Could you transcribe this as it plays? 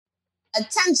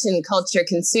Attention, culture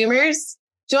consumers.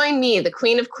 Join me, the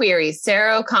queen of queries,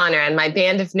 Sarah O'Connor, and my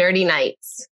band of nerdy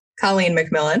knights. Colleen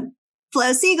McMillan.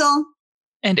 Flo Siegel.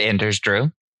 And Anders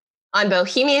Drew. On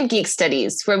Bohemian Geek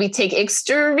Studies, where we take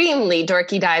extremely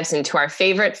dorky dives into our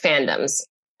favorite fandoms,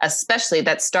 especially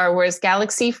that Star Wars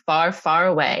galaxy far, far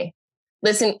away.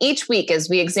 Listen each week as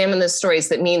we examine the stories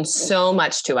that mean so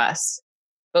much to us.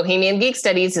 Bohemian Geek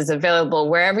Studies is available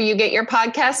wherever you get your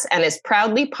podcasts and is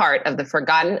proudly part of the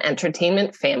Forgotten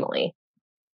Entertainment family.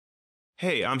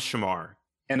 Hey, I'm Shamar.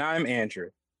 And I'm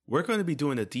Andrew. We're going to be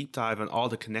doing a deep dive on all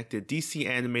the connected DC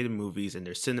animated movies and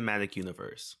their cinematic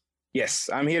universe. Yes,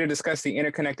 I'm here to discuss the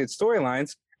interconnected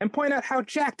storylines and point out how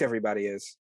jacked everybody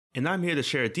is. And I'm here to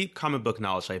share deep comic book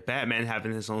knowledge like Batman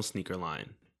having his own sneaker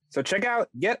line. So check out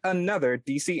yet another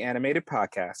DC animated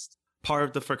podcast. Part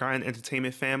of the Forgotten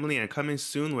Entertainment family and coming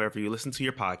soon wherever you listen to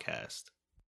your podcast.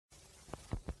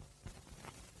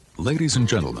 Ladies and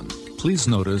gentlemen, please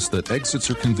notice that exits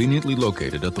are conveniently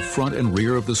located at the front and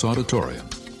rear of this auditorium.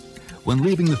 When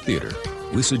leaving the theater,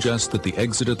 we suggest that the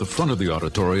exit at the front of the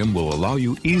auditorium will allow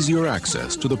you easier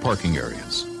access to the parking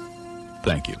areas.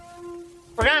 Thank you.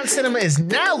 Forgotten Cinema is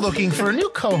now looking for a new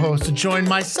co-host to join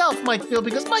myself, Mike Field,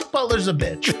 because Mike Butler's a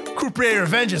bitch. Croupier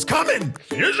Revenge is coming.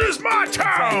 This is my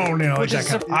town. You know,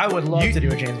 I would love to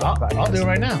do a James Bond podcast. I'll do it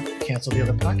right now. Cancel the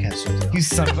other podcast. You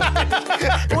son of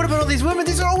a... What about all these women?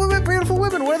 These are all women, beautiful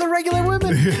women. Where are the regular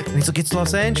women? And he's like, it's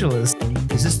Los Angeles.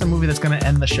 Is this the movie that's going to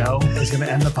end the show? It's going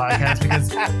to end the podcast? Because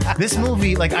this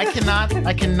movie, like, I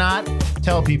cannot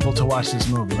tell people to watch this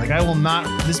movie. Like, I will not.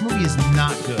 This movie is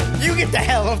not good. You get the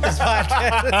hell off this podcast.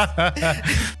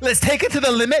 Let's take it to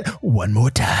the limit one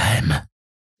more time.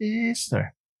 Yes,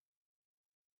 sir.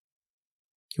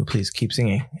 Oh, please keep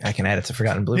singing. I can add it to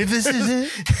Forgotten Blue. If this is it,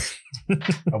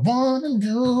 I want to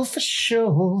know for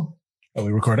sure. Are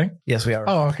we recording? Yes, we are.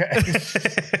 Oh, okay.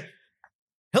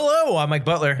 Hello, I'm Mike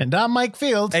Butler. And I'm Mike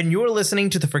Field. And you're listening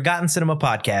to the Forgotten Cinema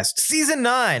Podcast, Season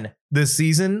 9, the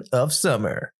season of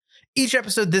summer. Each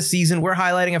episode this season, we're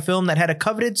highlighting a film that had a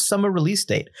coveted summer release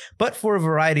date, but for a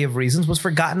variety of reasons was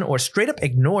forgotten or straight up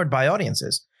ignored by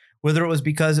audiences. Whether it was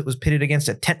because it was pitted against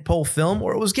a tentpole film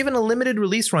or it was given a limited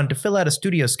release run to fill out a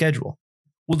studio schedule.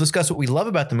 We'll discuss what we love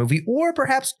about the movie or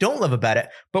perhaps don't love about it,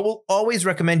 but we'll always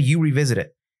recommend you revisit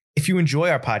it. If you enjoy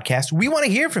our podcast, we want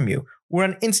to hear from you. We're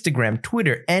on Instagram,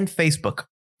 Twitter, and Facebook.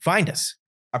 Find us.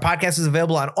 Our podcast is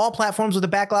available on all platforms with a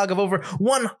backlog of over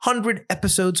 100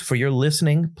 episodes for your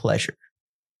listening pleasure.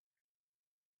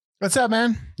 What's up,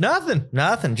 man?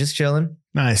 Nothing. Just chilling.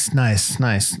 Nice.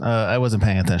 I wasn't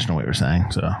paying attention to what you were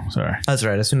saying, so sorry. That's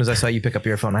right. As soon as I saw you pick up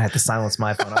your phone, I had to silence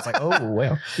my phone. I was like, oh,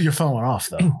 well. Your phone went off,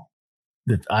 though.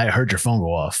 I heard your phone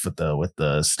go off with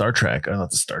the Star Trek.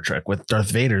 Not the Star Trek, with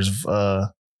Darth Vader's...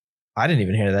 I didn't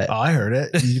even hear that. Oh, I heard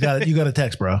it. You got a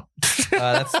text, bro.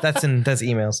 That's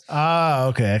emails. Ah,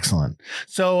 okay, excellent.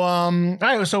 So, all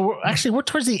right. So we're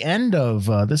towards the end of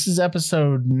this is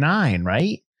episode 9,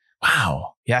 right? Wow.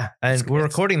 Yeah, and we're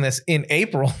recording this in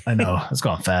April. I know it's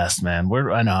going fast, man.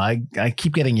 I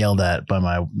keep getting yelled at by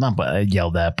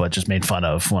but just made fun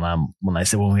of when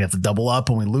we have to double up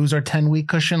when we lose our 10-week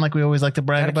cushion, like we always like to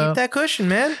brag about. Keep that cushion,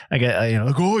 man. I get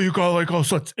you got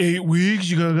so it's 8 weeks.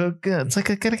 You gotta go. It's like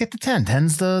I gotta get to 10.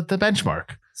 10's the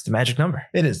benchmark. It's the magic number.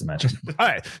 It is the magic number. All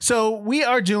right. So we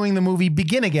are doing the movie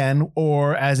Begin Again,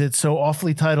 or as it's so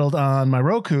awfully titled on my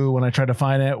Roku when I tried to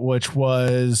find it, which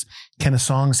was Can a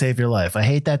Song Save Your Life? I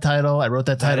hate that title. I wrote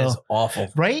that title. That is awful.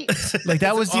 Right? Like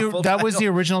that was the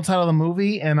original title of the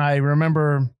movie. And I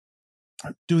remember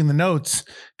doing the notes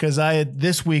because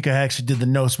this week I actually did the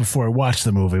notes before I watched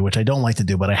the movie, which I don't like to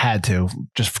do, but I had to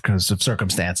just because of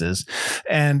circumstances.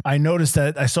 And I noticed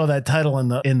that I saw that title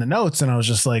in the notes and I was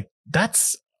just like,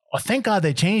 thank God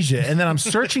they changed it. And then I'm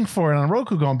searching for it on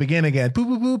Roku going, Begin Again, boop,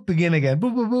 boop, boop, Begin Again,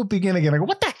 boop, boop, boop, Begin Again. I go,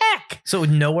 what the heck? So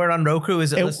nowhere on Roku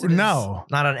is it listed? No.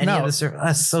 Not on any of the services?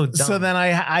 That's so dumb. So then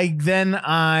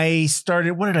I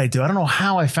started, what did I do? I don't know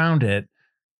how I found it.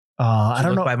 I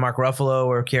don't know. By Mark Ruffalo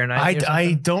or Keira Knightley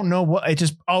I don't know what I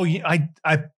just,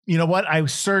 you know what? I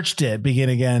searched it, Begin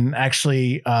Again,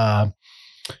 actually, typing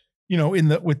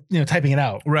it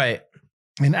out. Right.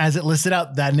 And as it listed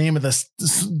out, that name of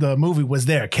the movie was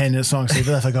there. Can a Song Save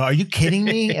Your Life? I go, are you kidding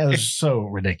me? It was so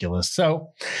ridiculous.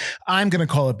 So I'm going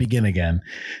to call it Begin Again.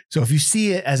 So if you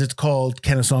see it as it's called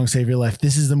Can a Song Save Your Life,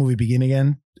 this is the movie Begin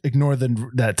Again. Ignore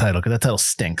that title because that title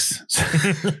stinks. So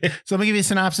let me give you a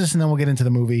synopsis and then we'll get into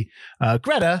the movie.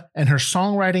 Greta and her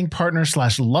songwriting partner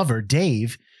 / lover,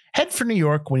 Dave, head for New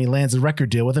York when he lands a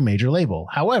record deal with a major label.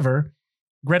 However,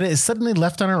 Greta is suddenly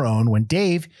left on her own when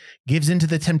Dave gives in to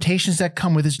the temptations that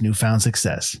come with his newfound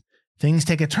success. Things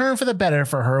take a turn for the better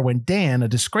for her when Dan, a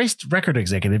disgraced record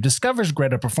executive, discovers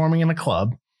Greta performing in a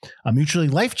club. A mutually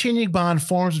life-changing bond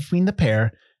forms between the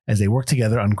pair as they work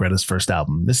together on Greta's first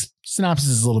album. This synopsis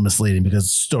is a little misleading because the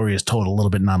story is told a little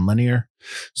bit non-linear.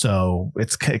 So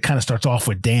it kind of starts off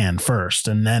with Dan first,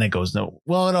 and then it goes, it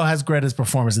has Greta's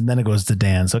performance, and then it goes to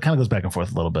Dan. So it kind of goes back and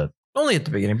forth a little bit. Only at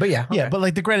the beginning, but yeah. Okay. Yeah, but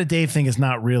like the Greta Dave thing is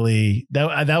not really,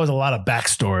 that was a lot of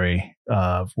backstory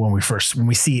when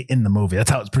we see it in the movie. That's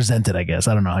how it's presented, I guess.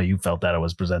 I don't know how you felt that it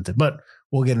was presented, but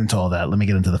we'll get into all that. Let me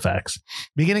get into the facts.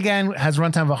 Begin Again has a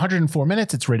runtime of 104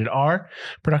 minutes. It's rated R.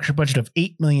 Production budget of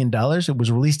 $8 million. It was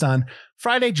released on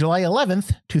Friday, July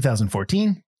 11th,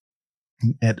 2014.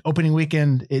 At opening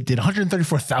weekend, it did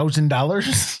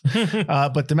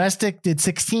 $134,000, but domestic did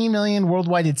 $16 million.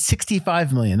 Worldwide did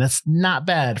 $65 million. That's not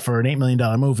bad for an $8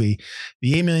 million movie.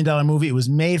 The $8 million movie, it was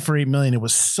made for $8 million. It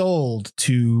was sold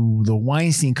to the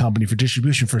Weinstein Company for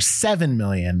distribution for $7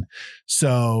 million.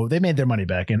 So they made their money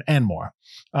back and more.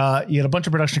 You had a bunch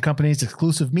of production companies: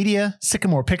 Exclusive Media,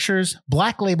 Sycamore Pictures,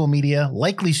 Black Label Media,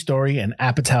 Likely Story, and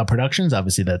Apatow Productions.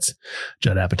 Obviously, that's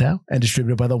Judd Apatow, and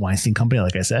distributed by the Weinstein Company,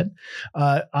 like I said.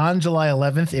 On July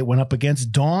 11th, it went up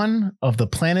against Dawn of the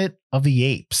Planet of the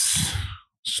Apes.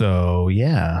 So,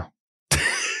 yeah.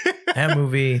 That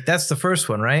movie, that's the first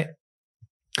one, right?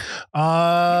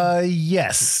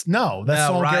 Yes. No, that's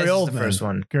the one Rise Gary is Oldman. the first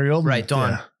one. Gary Oldman. Right,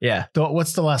 Dawn. Yeah.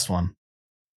 What's the last one?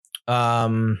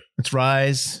 It's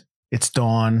Rise. It's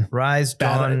Dawn. Rise,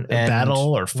 Dawn, and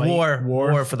Battle or Fight.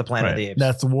 War for the Planet of the Apes.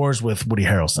 That's the Wars with Woody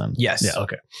Harrelson. Yes. Yeah.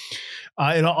 Okay.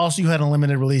 It also, you had a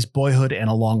limited release, Boyhood and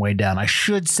A Long Way Down. I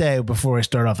should say before I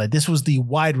start off that this was the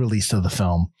wide release of the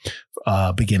film,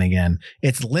 Begin Again.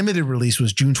 Its limited release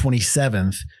was June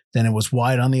 27th. Then it was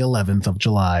wide on the 11th of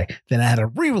July. Then I had a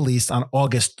re-release on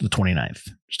August the 29th,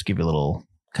 just to give you a little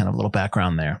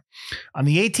background there. On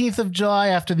the 18th of July,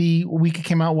 after the week it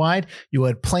came out wide, you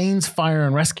had Planes, Fire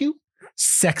and Rescue,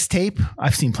 Sex Tape.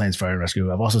 I've seen Planes, Fire and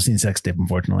Rescue. I've also seen Sex Tape,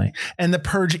 unfortunately. And The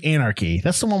Purge Anarchy.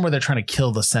 That's the one where they're trying to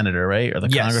kill the senator, right? Or the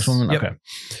congresswoman? Yep. Okay.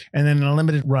 And then a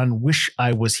limited run, Wish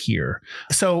I Was Here.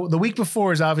 So the week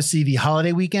before is obviously the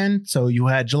holiday weekend. So you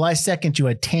had July 2nd, you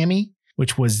had Tammy,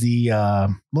 which was the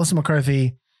Melissa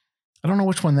McCarthy. I don't know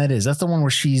which one that is. That's the one where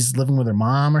she's living with her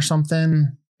mom or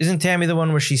something. Isn't Tammy the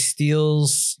one where she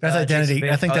steals? That's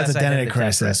identity. I think that's Identity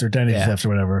Crisis or Identity Theft or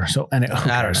whatever. So, I don't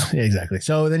know. Yeah, exactly.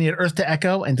 So then you had Earth to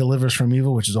Echo and Delivers from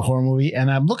Evil, which is a horror movie. And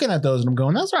I'm looking at those and I'm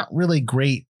going, those aren't really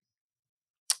great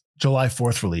July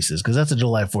 4th releases, because that's a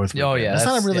July 4th weekend. Oh, yeah. That's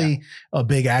not really a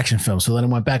big action film. So then it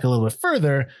went back a little bit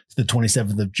further to the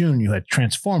 27th of June. You had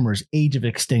Transformers: Age of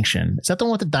Extinction. Is that the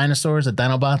one with the dinosaurs, the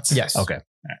Dinobots? Yes. Okay. All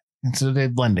right. And so they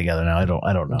blend together now. I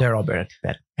don't know. They're all bad.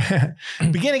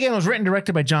 Begin Again was written and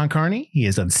directed by John Carney. He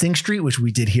has done Sing Street, which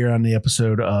we did here on the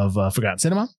episode of Forgotten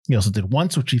Cinema. He also did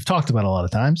Once, which we've talked about a lot of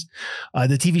times. The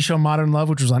TV show Modern Love,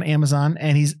 which was on Amazon.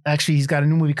 And he's got a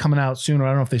new movie coming out soon. I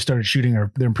don't know if they started shooting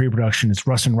or they're in pre-production. It's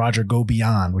Russ and Roger Go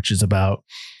Beyond, which is about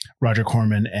Roger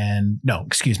Corman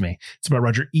it's about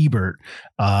Roger Ebert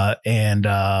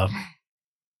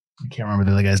I can't remember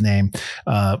the other guy's name.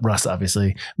 Russ,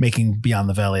 obviously, making Beyond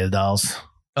the Valley of Dolls.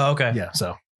 Oh, okay. Yeah.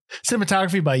 So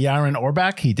cinematography by Yaron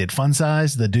Orbach. He did Fun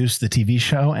Size, The Deuce, the TV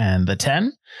show, and The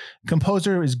 10.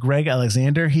 Composer is Greg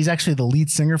Alexander. He's actually the lead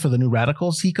singer for the New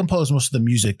Radicals. He composed most of the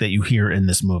music that you hear in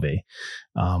this movie.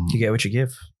 You get what you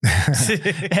give.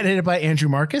 Edited by Andrew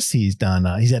Marcus. He's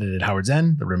edited Howard's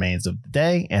End, The Remains of the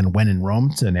Day, and When in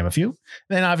Rome, to name a few.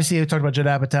 Then obviously we talked about Judd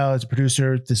Apatow as a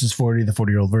producer. This is 40, the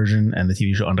 40-year-old version, and the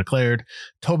TV show Undeclared.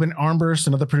 Tobin Armbrust,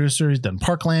 another producer. He's done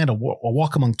Parkland, a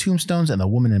Walk Among Tombstones, and The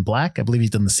Woman in Black. I believe he's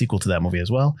done the sequel to that movie as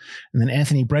well. And then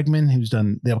Anthony Bregman, who's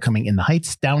done the upcoming In the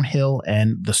Heights, Downhill,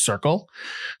 and The Circle.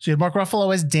 So you have Mark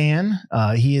Ruffalo as Dan.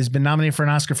 He has been nominated for an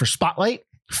Oscar for Spotlight,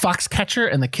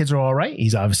 Foxcatcher, and The Kids Are All Right.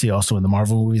 He's obviously also in the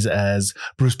Marvel movies as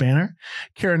Bruce Banner.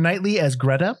 Keira Knightley as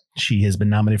Greta. She has been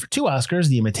nominated for 2 Oscars,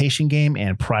 The Imitation Game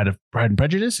and Pride and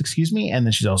Prejudice, And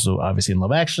then she's also obviously in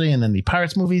Love Actually, and then the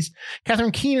Pirates movies.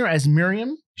 Catherine Keener as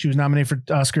Miriam. She was nominated for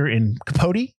Oscar in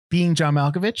Capote, Being John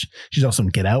Malkovich. She's also in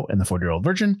Get Out and The 40-Year-Old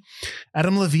Virgin.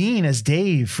 Adam Levine as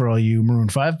Dave, for all you Maroon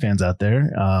 5 fans out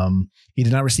there. He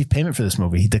did not receive payment for this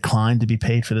movie. He declined to be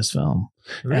paid for this film.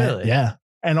 Really? Yeah.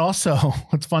 And also,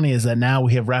 what's funny is that now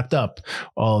we have wrapped up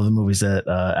all of the movies that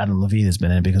Adam Levine has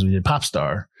been in, because we did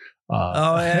Popstar.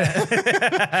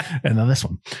 Yeah. And then this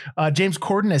one. James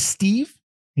Corden as Steve.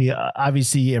 He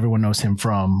obviously, everyone knows him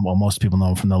from, most people know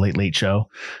him from The Late Late Show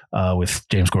with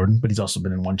James Corden, but he's also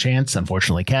been in One Chance,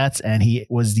 Unfortunately Cats, and he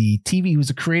was the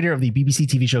creator of the BBC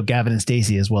TV show Gavin and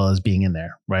Stacey, as well as being in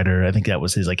there. Writer, I think that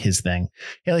was his thing.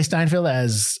 Haley Steinfeld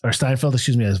as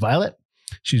Violet.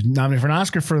 She's nominated for an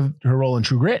Oscar for her role in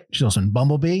True Grit. She's also in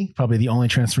Bumblebee, probably the only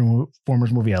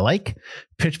Transformers movie I like.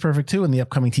 Pitch Perfect 2 and the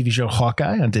upcoming TV show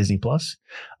Hawkeye on Disney+.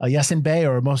 Yasin Bey,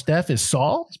 or Mos Def, is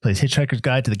Saul. He plays Hitchhiker's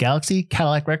Guide to the Galaxy,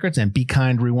 Cadillac Records, and Be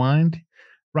Kind Rewind.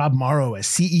 Rob Morrow as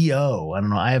CEO. I don't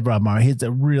know. I have Rob Morrow. He has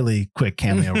a really quick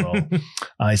cameo role.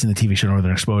 He's in the TV show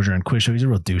Northern Exposure and Quiz Show. He's a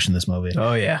real douche in this movie.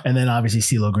 Oh, yeah. And then obviously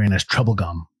CeeLo Green as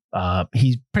Troublegum.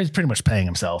 He's pretty much playing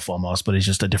himself almost, but he's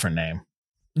just a different name.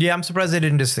 Yeah, I'm surprised they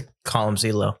didn't just call him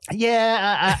CeeLo.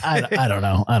 Yeah, I don't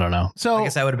know. I don't know. So I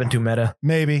guess that would have been too meta.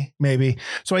 Maybe.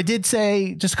 So I did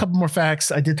say just a couple more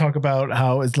facts. I did talk about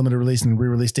how it's limited release and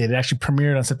re-release date. It actually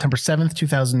premiered on September 7th,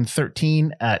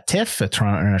 2013 at TIFF, at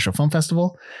Toronto International Film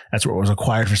Festival. That's where it was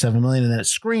acquired for $7 million. And then it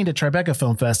screened at Tribeca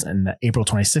Film Fest in April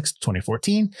 26th,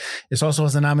 2014. This also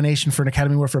has a nomination for an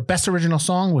Academy Award for Best Original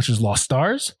Song, which is Lost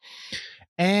Stars.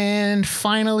 And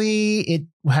finally, it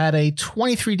had a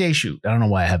 23-day shoot. I don't know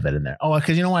why I have that in there. Oh,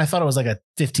 because you know what? I thought it was like a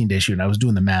 15-day shoot, and I was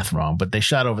doing the math wrong. But they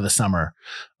shot over the summer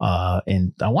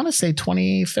in, I want to say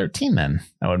 2013 then.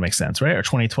 That would make sense, right? Or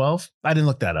 2012? I didn't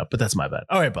look that up, but that's my bad.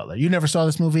 All right, Butler, you never saw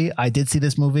this movie. I did see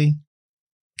this movie.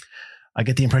 I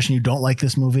get the impression you don't like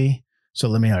this movie. So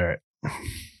let me hear it.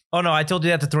 Oh, no, I told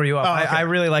you that to throw you off. Oh, okay. I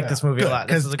really like this movie a lot.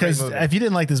 This is a great movie. If you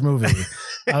didn't like this movie,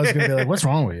 I was going to be like, what's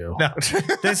wrong with you? No,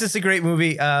 this is a great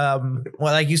movie. Well,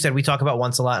 like you said, we talk about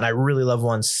Once a lot, and I really love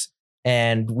Once.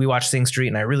 And we watch Sing Street,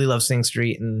 and I really love Sing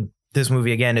Street. And this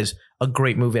movie, again, is a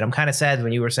great movie. And I'm kind of sad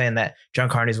when you were saying that John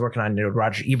Carney's working on the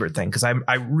Roger Ebert thing, because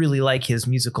I really like his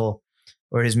musical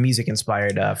or his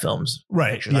music-inspired films.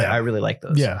 Right. Yeah. I really like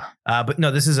those. Yeah. But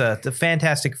no, this is a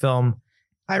fantastic film.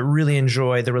 I really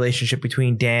enjoy the relationship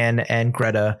between Dan and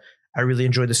Greta. I really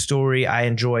enjoy the story. I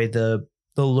enjoy the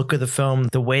look of the film,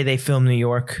 the way they film New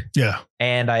York. Yeah.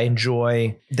 And I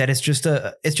enjoy that it's just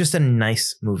a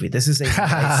nice movie. This is a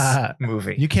nice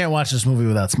movie. You can't watch this movie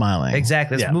without smiling.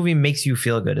 Exactly. This movie makes you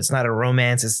feel good. It's not a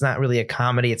romance. It's not really a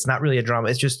comedy. It's not really a drama.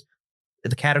 It's just,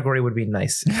 the category would be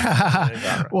nice.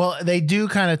 Well, they do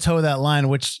kind of toe that line,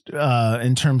 which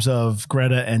in terms of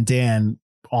Greta and Dan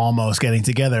almost getting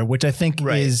together, which I think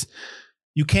is,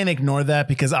 you can't ignore that,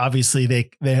 because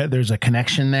obviously there's a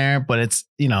connection there, but it's,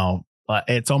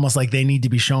 it's almost like they need to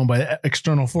be shown by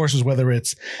external forces, whether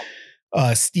it's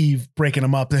Steve breaking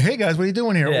them up, hey guys, what are you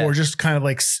doing here? Yeah. Or just kind of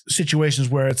like situations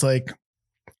where it's like,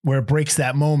 where it breaks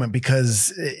that moment,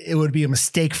 because it would be a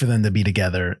mistake for them to be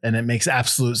together. And it makes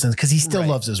absolute sense, because he still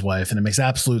loves his wife, and it makes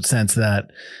absolute sense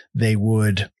that they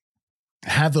would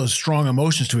have those strong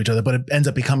emotions to each other, but it ends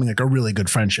up becoming like a really good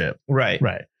friendship. Right.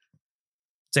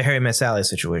 It's a Harry Met Sally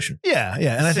situation. Yeah.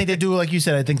 And I think they do, like you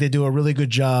said, I think they do a really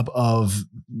good job of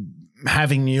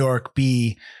having New York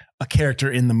be a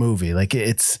character in the movie. Like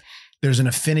there's an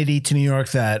affinity to New York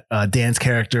that Dan's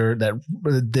character,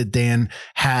 that Dan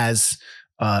has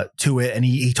to it. And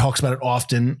he talks about it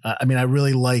often. I mean, I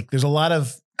really like, there's a lot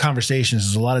of conversations.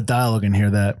 There's a lot of dialogue in here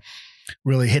that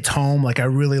really hits home. Like, I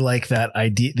really like that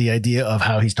idea, the idea of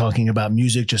how he's talking about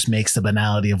music just makes the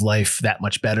banality of life that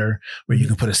much better, where you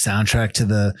can put a soundtrack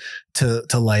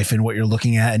to life and what you're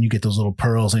looking at, and you get those little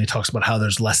pearls. And he talks about how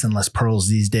there's less and less pearls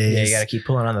these days. Yeah, you got to keep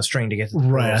pulling on the string to get to the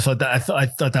right. pearls. I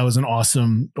thought that was an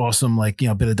awesome like,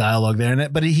 bit of dialogue there.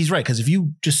 But he's right, because if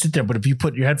you just sit there, but if you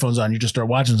put your headphones on, you just start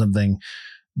watching something,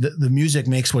 the music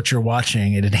makes what you're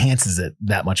watching, it enhances it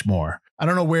that much more. I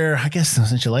don't know where, I guess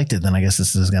since you liked it, then I guess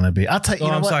this is going to be, I'll tell you.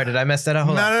 I'm sorry. Did I mess that up?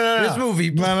 Hold on. No. This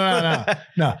movie.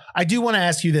 No. I do want to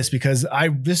ask you this, because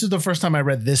this is the first time I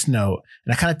read this note,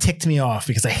 and it kind of ticked me off,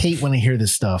 because I hate when I hear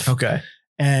this stuff. Okay.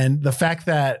 And the fact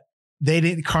that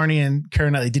Carney and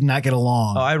Keira Knightley did not get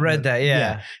along. Oh, I read that.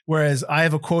 Yeah. Whereas I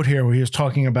have a quote here where he was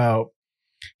talking about,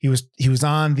 he was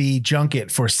on the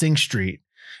junket for Sing Street,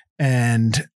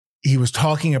 and he was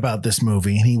talking about this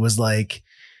movie, and he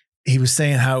was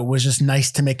saying how it was just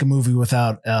nice to make a movie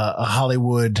without a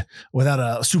Hollywood, without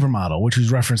a supermodel, which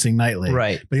was referencing Knightley.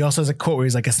 Right. But he also has a quote where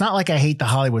he's like, it's not like I hate the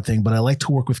Hollywood thing, but I like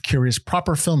to work with curious,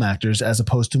 proper film actors as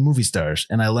opposed to movie stars.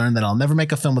 And I learned that I'll never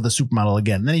make a film with a supermodel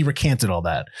again. And then he recanted all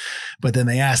that. But then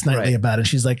they asked Knightley about it. And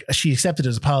she's like, she accepted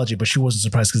his apology, but she wasn't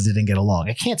surprised because they didn't get along.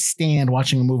 I can't stand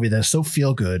watching a movie that's so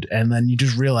feel good, and then you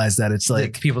just realize that it's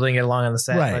like people didn't get along on the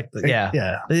set. Right.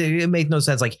 It made no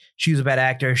sense. Like, she was a bad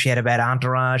actor. She had a bad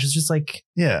entourage. It's just like,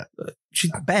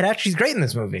 she's bad actor. She's great in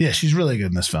this movie. Yeah, she's really good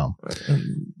in this film.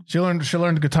 She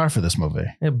learned guitar for this movie.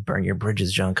 Burn your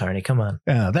bridges, John Carney. Come on.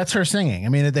 Yeah, that's her singing. I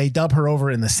mean, they dub her over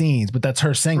in the scenes, but that's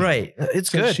her singing. Right.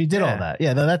 It's so good. She did all that.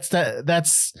 Yeah,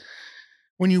 that's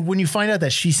when you find out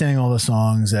that she sang all the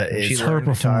songs, that it's her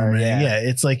performing. Yeah,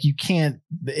 it's like you can't.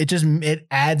 It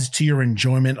adds to your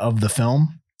enjoyment of the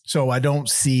film. So I don't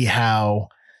see how.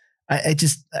 I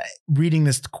just reading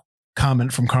this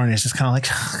comment from Carney is just kind of like,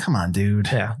 come on, dude.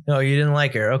 Yeah. No, you didn't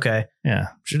like her. Okay. Yeah.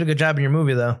 She did a good job in your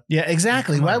movie, though. Yeah,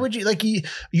 exactly. Why would you like you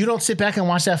don't sit back and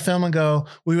watch that film and go,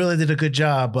 we really did a good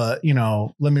job, but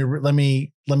let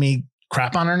me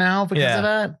crap on her now because of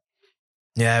that.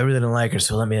 Yeah, I really didn't like her,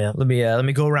 so let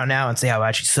me go around now and say how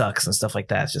bad she sucks and stuff like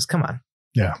that. It's just come on.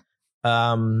 Yeah.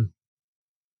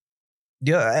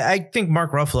 Yeah, I think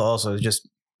Mark Ruffalo also is just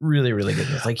really, really good.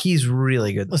 Like, he's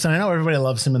really good. Listen, I know everybody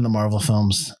loves him in the Marvel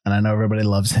films, and I know everybody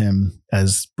loves him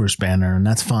as Bruce Banner, and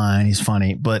that's fine. He's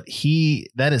funny, but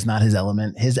that is not his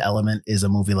element. His element is a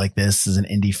movie like this, is an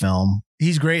indie film.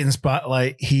 He's great in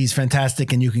Spotlight. He's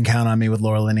fantastic, and You Can Count on Me with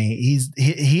Laura Linney.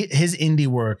 His indie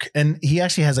work, and he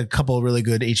actually has a couple of really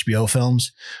good HBO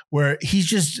films where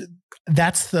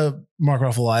that's the Mark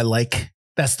Ruffalo I like.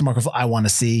 That's the Mark Ruffalo I want to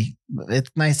see.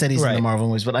 It's nice that he's in the Marvel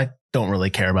movies, but I don't really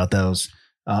care about those.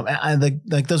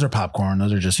 Like those are popcorn.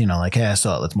 Those are just, like, hey, I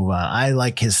saw it. Let's move on. I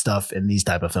like his stuff in these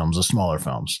type of films, the smaller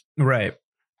films. Right.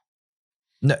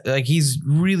 No, like, he's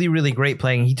really, really great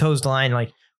playing. He toes the line.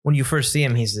 Like, when you first see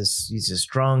him, he's this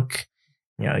drunk,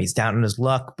 he's down in his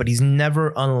luck, but he's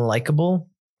never unlikable.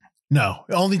 No,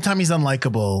 the only time he's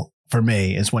unlikable for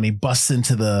me is when he busts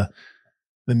into the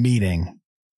meeting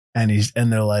and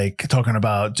they're like talking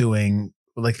about doing,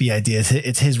 like, the idea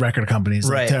it's his record company. It's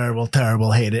like,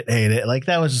 terrible, hate it. Like,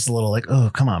 that was just a little like, oh,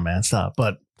 come on, man, stop.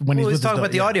 But when he's talking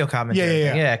about the audio commentary,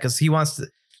 yeah, because he wants to,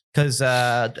 because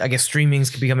I guess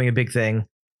streaming's becoming a big thing.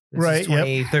 This is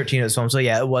 2013 of this film, so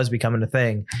yeah, it was becoming a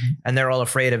thing, and they're all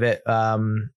afraid of it.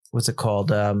 What's it called?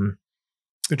 They're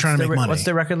trying to make money. What's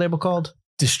the record label called?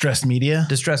 Distressed Media,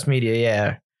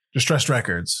 yeah. Distressed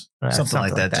Records, something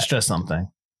like that. Distressed something.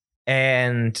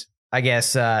 And I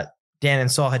guess Dan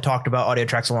and Saul had talked about audio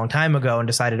tracks a long time ago and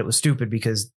decided it was stupid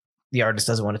because the artist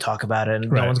doesn't want to talk about it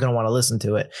and no one's going to want to listen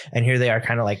to it. And here they are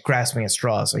kind of like grasping at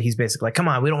straws. So he's basically like, come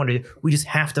on, we just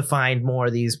have to find more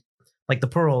of these, like the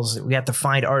pearls. We have to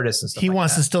find artists and stuff. He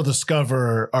wants to still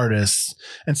discover artists.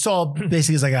 And Saul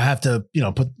basically is like, I have to,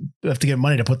 have to get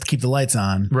money to keep the lights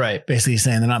on. Right. Basically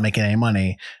saying they're not making any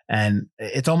money. And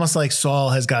it's almost like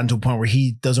Saul has gotten to a point where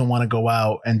he doesn't want to go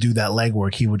out and do that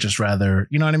legwork. He would just rather,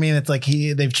 you know what I mean? It's like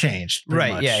they've changed.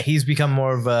 Right. Much. Yeah. He's become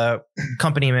more of a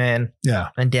company man. Yeah.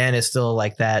 And Dan is still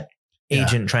like that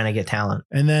agent trying to get talent.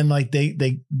 And then like they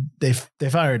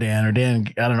fire Dan, or Dan,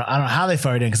 I don't know how they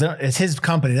fired Dan, because it's his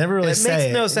company. They never really say it.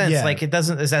 Makes no sense. Yeah. Like, it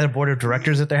doesn't, is that a board of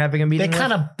directors that they're having a meeting?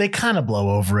 They kind of blow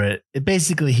over it.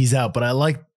 Basically he's out, but I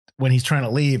like when he's trying to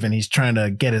leave and he's trying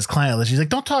to get his client list. He's like,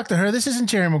 don't talk to her. This isn't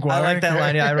Jerry Maguire. I like that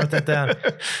line. Yeah, I wrote that down.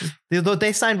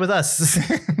 They signed with us.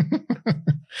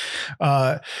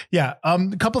 A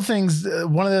couple things.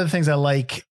 One of the things I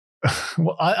like,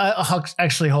 well, I'll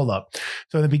actually hold up.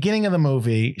 So in the beginning of the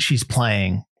movie, she's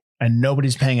playing and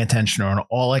nobody's paying attention to her. And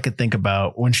all I could think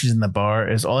about when she's in the bar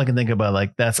is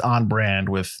like, that's on brand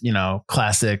with,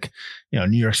 classic,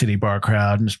 New York City bar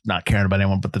crowd and just not caring about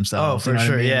anyone but themselves. Oh, for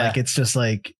sure. I mean? Yeah. Like, it's just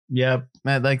like, yep.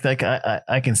 Man, like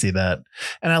I can see that.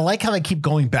 And I like how they keep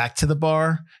going back to the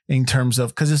bar in terms of,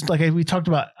 because it's like we talked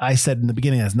about, I said in the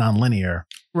beginning, it's nonlinear.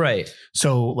 Right.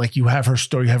 So like you have her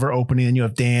story, you have her opening, and you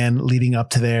have Dan leading up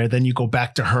to there. Then you go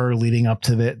back to her leading up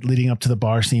to the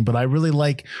bar scene. But I really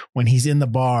like when he's in the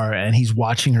bar and he's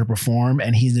watching her perform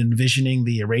and he's envisioning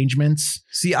the arrangements.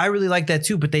 See, I really like that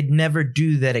too, but they'd never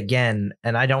do that again.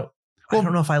 And I don't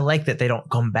know if I like that they don't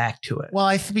come back to it.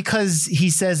 Well, because he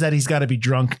says that he's got to be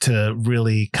drunk to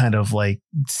really kind of like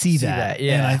see that.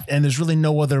 Yeah. And there's really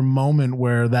no other moment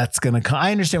where that's going to come.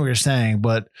 I understand what you're saying,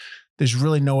 but there's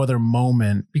really no other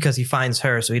moment, because he finds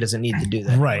her, so he doesn't need to do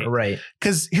that. Right. Right.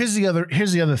 Because here's the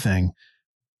other thing.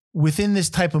 Within this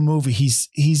type of movie,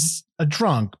 he's a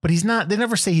drunk, but he's not. They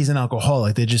never say he's an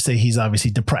alcoholic. They just say he's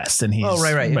obviously depressed, and he's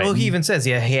right. Well, he even says,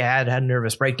 he had a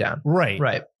nervous breakdown. Right.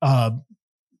 Right.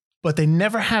 But they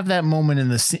never have that moment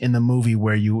in the movie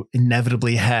where you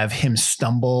inevitably have him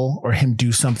stumble or him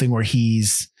do something where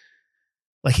he's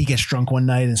like, he gets drunk one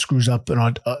night and screws up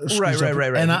and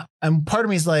right. And part of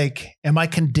me is like, am I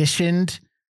conditioned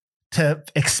to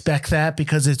expect that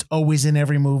because it's always in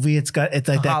every movie? It's like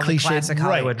that cliche classic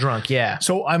Hollywood drunk. Yeah.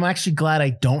 So I'm actually glad I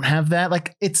don't have that.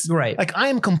 Like, it's right. Like, I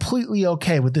am completely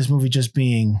okay with this movie just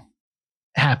being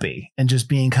happy and just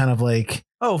being kind of like,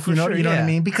 oh, for sure. You know what I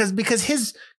mean? Because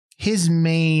his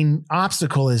main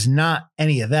obstacle is not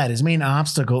any of that. His main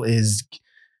obstacle is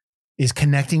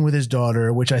connecting with his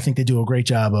daughter, which I think they do a great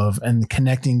job of, and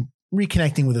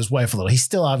reconnecting with his wife a little. He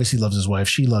still obviously loves his wife.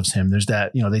 She loves him. There's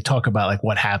that, they talk about like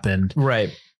what happened. Right.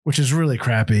 Which is really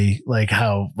crappy. Like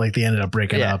how, like they ended up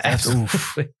breaking up. That's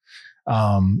oof.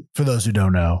 For those who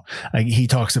don't know, like he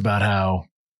talks about how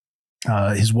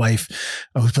his wife,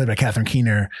 who's played by Catherine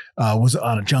Keener, was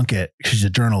on a junket. She's a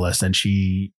journalist, and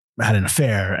she had an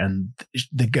affair. And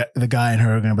the guy and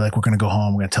her are going to be like, we're going to go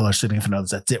home. We're going to tell our significant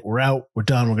others, that's it. We're out. We're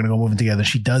done. We're going to go moving together.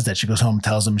 She does that. She goes home,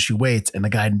 tells him, she waits, and the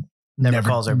guy never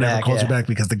calls her back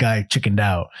because the guy chickened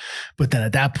out. But then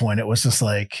at that point, it was just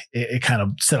like it kind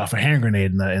of set off a hand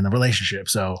grenade in the relationship.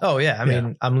 So I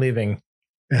mean, I'm leaving.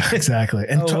 Yeah, exactly.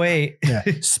 And wait. Yeah.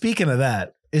 Speaking of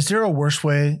that, is there a worse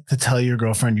way to tell your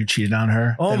girlfriend you cheated on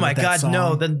her? Oh my God,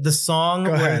 no. The song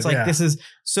where it's like, this is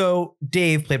so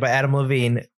Dave, played by Adam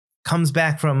Levine, comes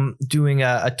back from doing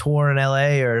a tour in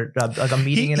LA or like a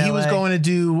meeting in LA. He was going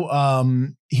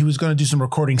to do some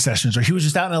recording sessions, or he was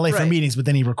just out in LA for meetings, but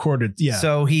then he recorded. Yeah.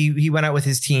 So he went out with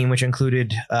his team, which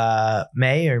included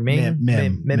Mim,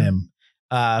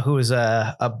 who was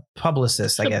a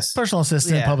publicist, I guess. Personal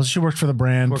assistant, publicist. She worked for the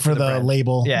brand, for the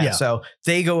label. Yeah. So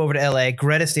they go over to LA.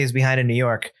 Greta stays behind in New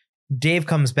York. Dave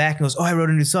comes back and goes, "Oh, I wrote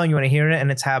a new song. You want to hear it?"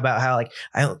 And it's how like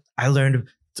I learned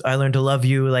to love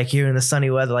you, like here in the sunny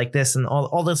weather like this, and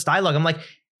all this dialogue. I'm like,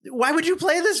 why would you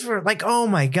play this for? Like, oh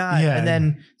my God. Yeah. And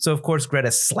then, so of course,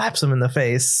 Greta slaps him in the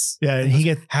face. Yeah. And he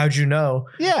gets, how'd you know?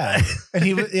 Yeah. And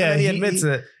he admits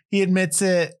it. He admits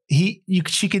it.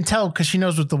 She can tell because she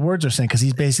knows what the words are saying. Because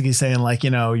he's basically saying like,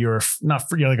 you're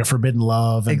like a forbidden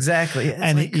love. And, exactly.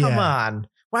 And like, come on.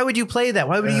 Why would you play that?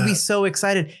 Why would you be so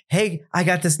excited? Hey, I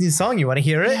got this new song. You want to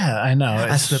hear it? Yeah, I know.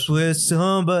 I slept with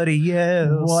somebody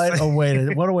else. What a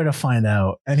way to find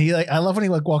out. And I love when he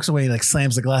like walks away. He like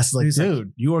slams the glasses. Like,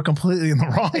 dude, you were completely in the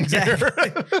wrong.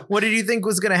 Exactly. What did you think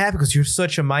was going to happen? Because you're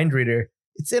such a mind reader.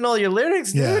 It's in all your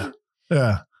lyrics, dude.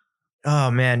 Yeah.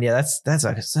 Oh man, yeah.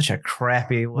 That's such a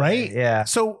crappy way. Right. Yeah.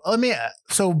 So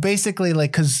basically,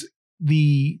 like, because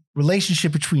the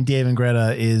relationship between Dave and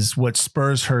Greta is what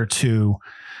spurs her to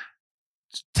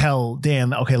tell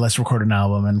Dan, okay, let's record an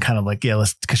album, and kind of like,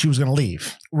 because she was going to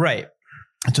leave. Right.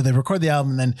 And so they record the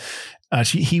album, and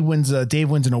then Dave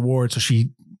wins an award. So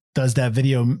she does that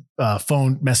video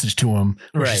phone message to him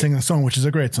where she's singing the song, which is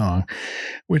a great song,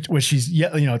 which she's,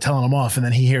 telling him off. And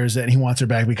then he hears it and he wants her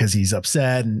back because he's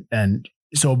upset. And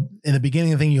so in the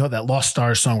beginning of the thing, you have that Lost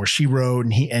Stars song where she wrote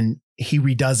and he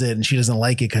redoes it, and she doesn't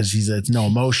like it because it's no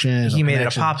emotion. He made it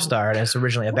a pop star, and it's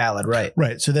originally a ballad, right?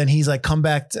 Right. So then he's like, come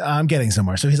back to, I'm getting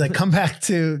somewhere. So he's like, come back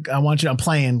to, I'm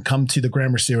playing, come to the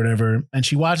Gramercy or whatever. And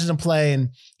she watches him play, and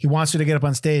he wants her to get up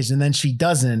on stage, and then she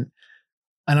doesn't.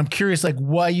 And I'm curious, like,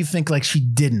 why you think like she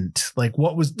didn't? Like,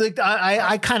 what was like?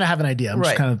 I kind of have an idea. I'm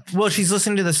just kind of. Well, she's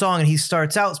listening to the song, and he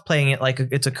starts out playing it like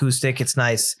it's acoustic, it's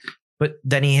nice, but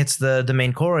then he hits the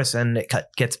main chorus, and it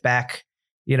gets back.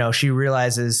 She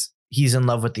realizes he's in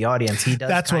love with the audience. He does.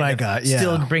 That's what I got. Yeah.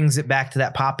 Still brings it back to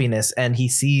that poppiness, and she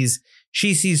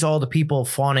sees all the people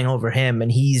fawning over him, and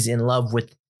he's in love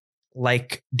with,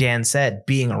 like Dan said,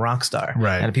 being a rock star.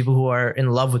 Right. And the people who are in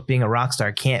love with being a rock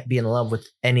star can't be in love with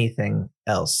anything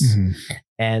else. Mm-hmm.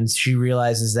 And she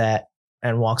realizes that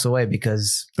and walks away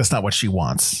because that's not what she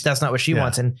wants. That's not what she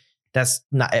wants. And that's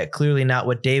not clearly not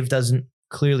what Dave doesn't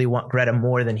clearly want Greta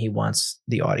more than he wants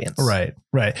the audience. Right.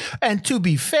 Right. And to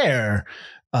be fair,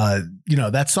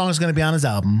 that song is going to be on his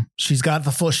album. She's got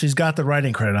the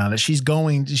writing credit on it. She's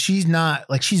going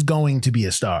to be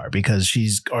a star because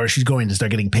she's going to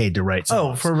start getting paid to write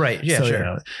songs. Yeah, so,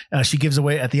 sure. She gives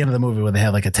away at the end of the movie where they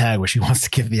have like a tag where she wants to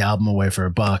give the album away for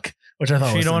 $1, which I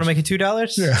thought you don't want to make it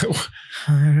 $2. Yeah.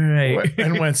 All right.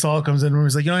 And when Saul comes in,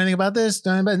 he's like, "You know anything about this?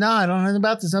 No, I don't know anything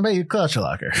about this. About your clutch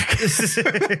locker." So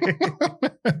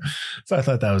I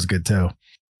thought that was good too.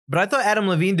 But I thought Adam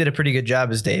Levine did a pretty good job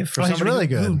as Dave. For he's really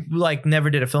good. Who like never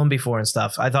did a film before and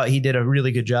stuff. I thought he did a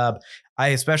really good job. I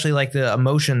especially like the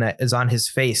emotion that is on his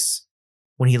face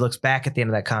when he looks back at the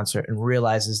end of that concert and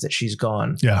realizes that she's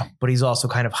gone. Yeah. But he's also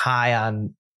kind of high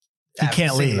on. He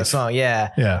can't leave the song.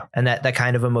 Yeah. Yeah. And that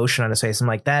kind of emotion on his face. I'm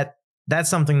like, that's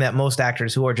something that most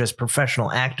actors who are just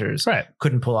professional actors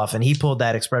couldn't pull off. And he pulled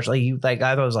that expression. I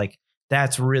thought it was like,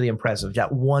 that's really impressive.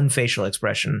 That one facial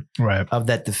expression of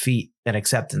that defeat and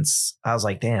acceptance. I was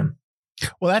like, damn.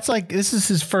 Well, that's like, this is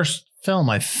his first film,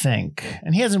 I think.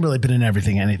 And he hasn't really been in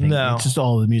anything. No. It's just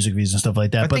all the music videos and stuff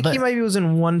like that. I think he maybe was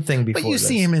in one thing before. But you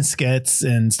see him in skits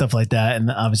and stuff like that.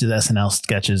 And obviously the SNL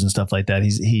sketches and stuff like that.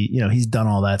 He's done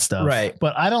all that stuff. Right.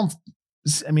 But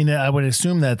I would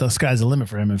assume that the sky's the limit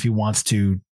for him if he wants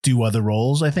to do other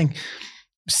roles. I think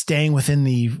staying within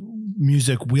the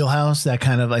music wheelhouse, I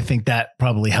think that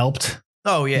probably helped.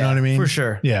 Oh yeah. You know what I mean? For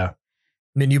sure. Yeah.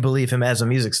 Then you believe him as a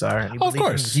music star. Of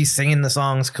course. He's singing the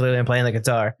songs clearly and playing the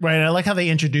guitar. Right. I like how they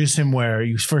introduce him where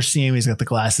you first see him. He's got the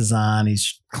glasses on.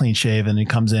 He's clean shaven. He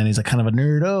comes in, he's like kind of a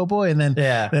nerd. Oh boy. And then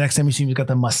Yeah. the next time you see him, he's got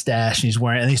the mustache and he's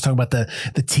wearing, and he's talking about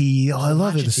the tea. Oh, I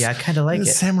love it. Yeah, I kind of like The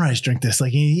it. samurais drink this.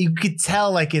 Like you could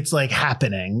tell like it's like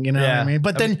happening, you know what I mean?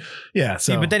 But then,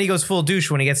 so. But then he goes full douche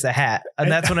when he gets the hat.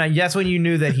 And that's when you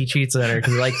knew that he cheats on her.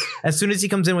 Cause like, as soon as he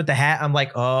comes in with the hat, I'm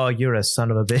like, oh, you're a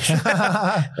son of a bitch.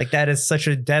 Like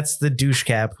that's the douche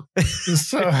cap.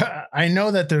 So I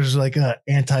know that there's like a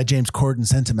anti-James Corden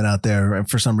sentiment out there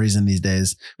for some reason these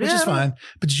days, which Yeah, is fine.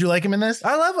 But did you like him in this?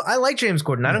 I like James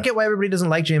Corden. I don't get why everybody doesn't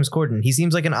like James Corden. He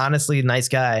seems like an honestly nice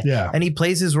guy. Yeah. And he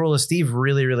plays his role as Steve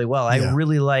really, really well. I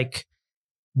really like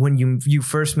when you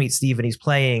first meet Steve and he's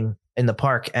playing in the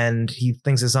park and he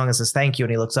thinks his song and says thank you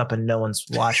and he looks up and no one's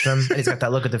watched him and he's got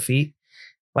that look at the feet.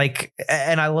 Like,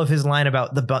 and I love his line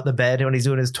about the bed when he's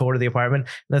doing his tour of the apartment.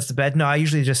 That's the bed. No, I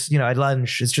usually just, I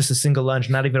lunge. It's just a single lunge,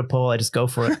 not even a pull. I just go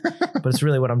for it. But it's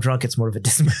really when I'm drunk, it's more of a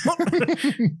dismount.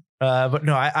 But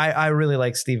no, I really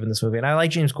like Steve in this movie, and I like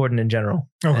James Corden in general.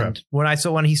 Okay. And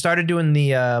when he started doing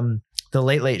the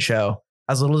Late Late Show,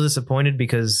 I was a little disappointed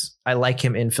because I like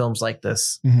him in films like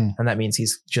this, and that means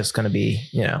he's just going to be,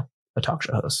 a talk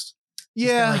show host.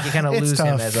 Yeah, Like you kind of it's lose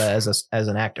tough. him as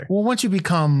an actor. Well, once you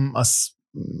become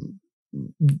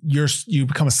you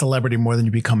become a celebrity more than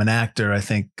you become an actor. I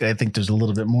think there's a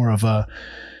little bit more of a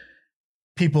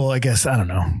people. I guess I don't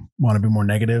know. Want to be more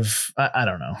negative? I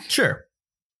don't know. Sure,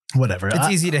 Whatever. it's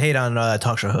easy to hate on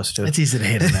talk show hosts too. It's easy to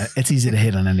hate on that. It's easy to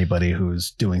hate on anybody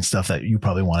who's doing stuff that you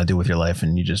probably want to do with your life,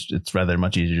 and it's rather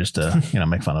much easier just to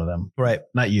make fun of them. Right.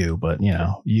 Not you, but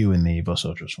you in the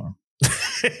Vosotros form.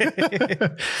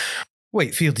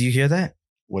 Wait, Field, do you hear that?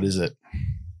 What is it?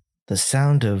 The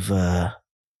sound of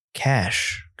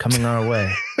cash coming our way.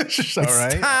 All It's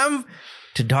right. time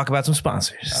to talk about some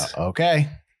sponsors. Okay.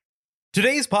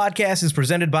 Today's podcast is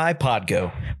presented by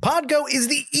Podgo. Podgo is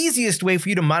the easiest way for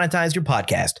you to monetize your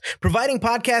podcast, providing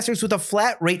podcasters with a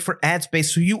flat rate for ad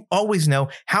space so you always know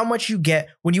how much you get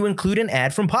when you include an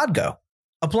ad from Podgo.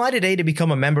 Apply today to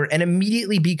become a member and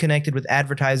immediately be connected with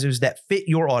advertisers that fit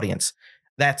your audience.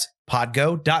 That's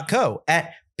podgo.co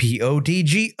at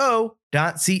podgo.co.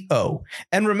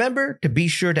 And remember to be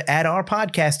sure to add our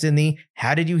podcast in the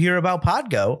How Did You Hear About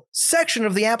Podgo section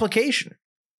of the application.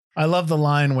 I love the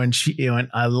line when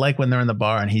I like when they're in the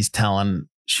bar and he's telling,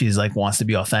 she's like, wants to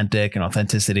be authentic and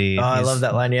authenticity. Oh, I love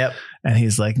that line. Yep. And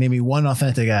he's like, name me one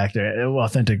authentic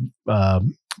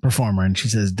performer. And she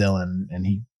says, Dylan. And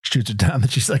he shoots her down.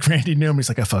 And she's like, Randy Newman. He's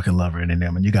like, I fucking love Randy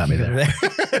Newman. You got me there.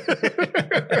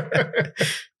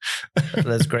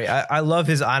 That's great. I love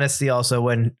his honesty also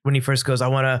when he first goes, I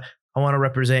want to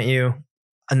represent you.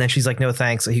 And then she's like, no,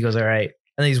 thanks. So he goes, all right.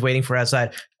 And then he's waiting for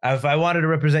outside. If I wanted to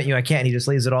represent you, I can't. He just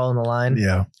leaves it all in the line.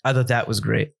 Yeah. I thought that was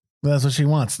great. Well, that's what she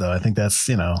wants, though. I think that's,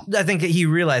 I think he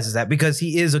realizes that because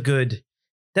he is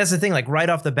that's the thing. Like right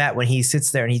off the bat, when he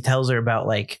sits there and he tells her about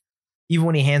like, even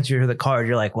when he hands you the card,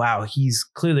 you're like, wow, he's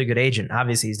clearly a good agent.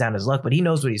 Obviously he's down his luck, but he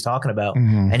knows what he's talking about.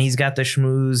 Mhm. And he's got the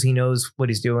schmooze. He knows what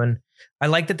he's doing. I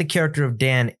like that the character of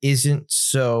Dan isn't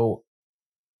so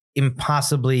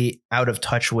impossibly out of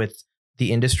touch with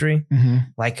the industry. Mhm.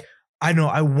 Like, I know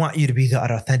I want you to be the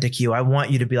authentic you. I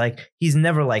want you to be like, he's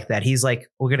never like that. He's like,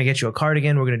 we're going to get you a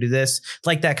cardigan. We're going to do this. It's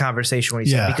like that conversation where he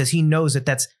said, because he knows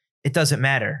that it doesn't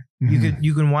matter. Mhm.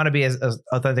 You can want to be as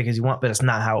authentic as you want, but it's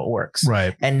not how it works.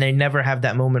 Right. And they never have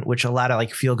that moment, which a lot of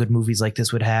like feel good movies like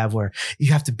this would have, where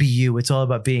you have to be you. It's all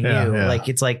about being you. Yeah. Like,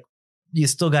 it's like, you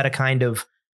still got to kind of,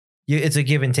 it's a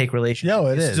give and take relationship. No,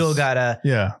 it you is. still got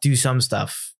to do some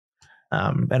stuff.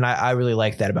 And I really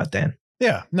like that about Dan.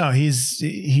 Yeah, no,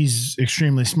 he's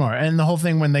extremely smart. And the whole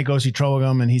thing when they go see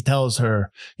Trogam and he tells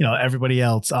her, everybody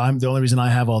else, the only reason I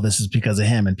have all this is because of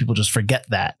him. And people just forget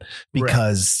that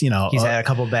because, he's had a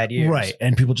couple of bad years. Right.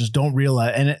 And people just don't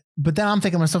realize. But then I'm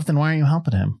thinking to myself, then why aren't you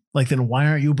helping him? Like, then why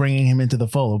aren't you bringing him into the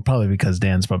fold? Probably because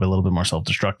Dan's probably a little bit more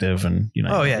self-destructive and,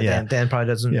 Oh, yeah. Dan probably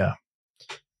doesn't. Yeah.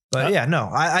 But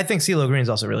I think CeeLo Green's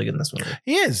also really good in this movie.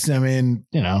 He is. I mean,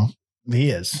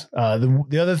 he is.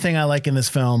 The other thing I like in this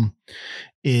film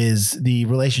is the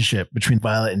relationship between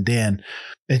Violet and Dan.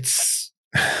 It's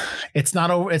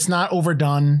not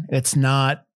overdone. It's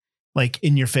not like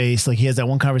in your face. Like he has that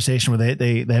one conversation where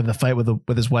they have the fight with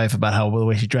his wife about the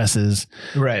way she dresses.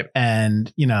 Right.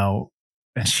 And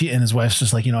and his wife's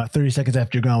just like, 30 seconds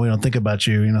after you're gone, we don't think about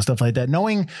you, stuff like that.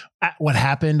 Knowing what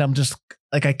happened, I'm just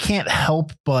like, I can't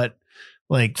help but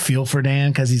like feel for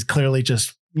Dan because he's clearly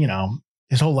just,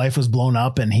 his whole life was blown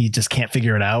up and he just can't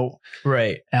figure it out.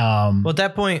 Right. Well, at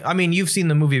that point, I mean, you've seen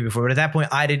the movie before, but at that point,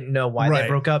 I didn't know why they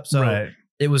broke up. So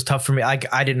it was tough for me. I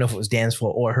didn't know if it was Dan's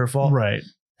fault or her fault. Right.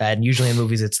 And usually in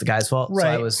movies, it's the guy's fault.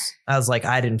 Right. So I was like,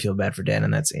 I didn't feel bad for Dan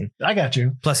in that scene. I got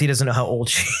you. Plus, he doesn't know how old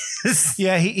she is.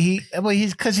 Yeah, he's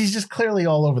just clearly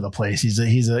all over the place. He's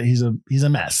a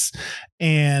mess,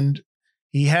 and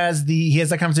he has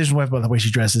that conversation with her about the way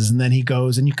she dresses, and then he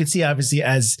goes, and you can see obviously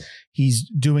as he's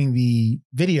doing the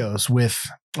videos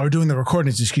doing the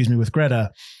recordings, with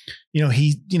Greta,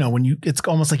 it's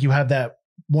almost like you have that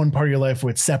one part of your life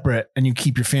where it's separate and you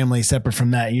keep your family separate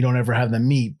from that. You don't ever have them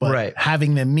meet, but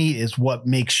having them meet is what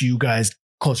makes you guys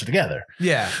closer together.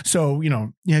 Yeah. So,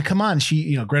 come on.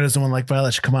 She, Greta's the one like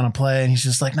Violet should come on and play. And he's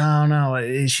just like,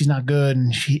 no, she's not good.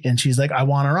 And she's like, I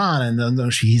want her on. And then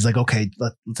he's like, okay,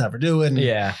 let's have her do it. And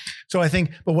yeah. So I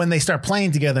think, but when they start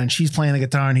playing together and she's playing the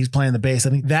guitar and he's playing the bass, I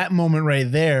think that moment right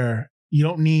there, you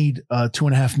don't need a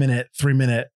 2.5 minute, 3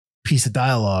 minute piece of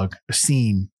dialogue, a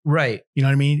scene. Right. You know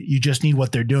what I mean? You just need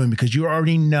what they're doing because you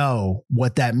already know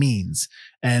what that means.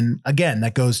 And again,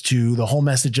 that goes to the whole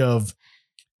message of,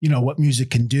 what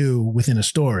music can do within a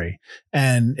story.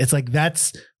 And it's like,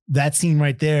 that scene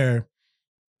right there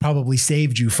probably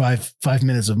saved you five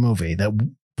minutes of movie that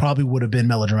probably would have been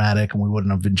melodramatic and we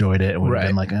wouldn't have enjoyed it. It would have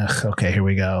been like, okay, here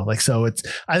we go. Like, so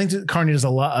I think Carney does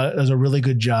a really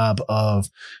good job of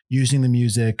using the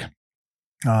music,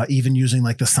 even using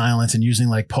like the silence and using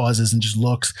like pauses and just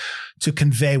looks to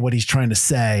convey what he's trying to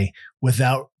say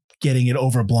without getting it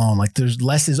overblown. Like there's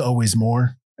less is always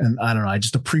more. And I don't know. I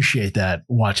just appreciate that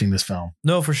watching this film.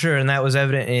 No, for sure. And that was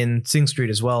evident in Sing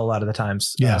Street as well. A lot of the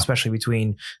times, especially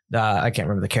between, I can't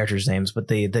remember the characters' names, but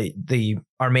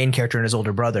our main character and his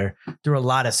older brother, there were a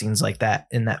lot of scenes like that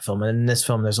in that film. And in this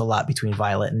film, there's a lot between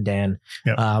Violet and Dan,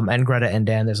 and Greta and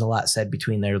Dan. There's a lot said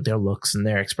between their looks and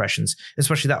their expressions,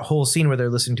 especially that whole scene where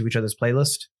they're listening to each other's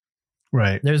playlist.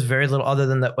 Right. There's very little other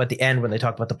than that at the end when they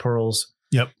talk about the pearls.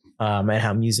 Yep. And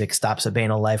how music stops a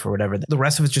banal life or whatever. The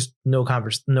rest of it's just no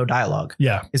dialogue.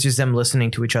 Yeah. It's just them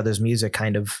listening to each other's music,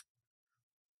 kind of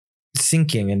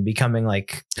syncing and becoming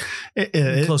like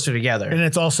closer together. And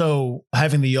it's also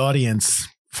having the audience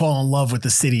fall in love with the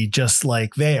city, just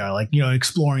like they are, like,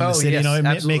 exploring the city.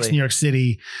 Yes, it makes New York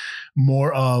City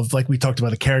more of, like we talked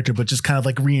about, a character, but just kind of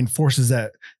like reinforces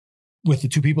that with the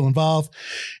two people involved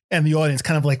and the audience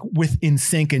kind of like in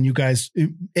sync. And you guys,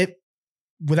 it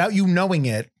without you knowing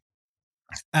it,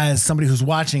 as somebody who's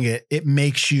watching it, it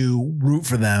makes you root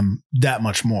for them that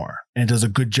much more. And it does a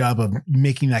good job of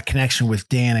making that connection with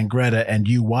Dan and Greta and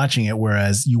you watching it.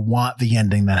 Whereas you want the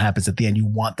ending that happens at the end. You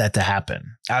want that to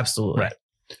happen. Absolutely. Right.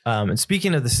 And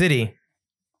speaking of the city,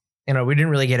 we didn't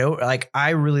really get over, like,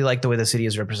 I really like the way the city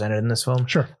is represented in this film.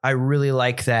 Sure. I really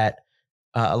like that.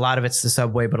 A lot of it's the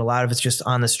subway, but a lot of it's just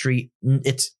on the street.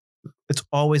 It's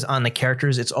always on the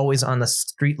characters. It's always on the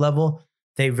street level.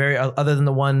 They other than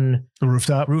the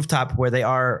rooftop where they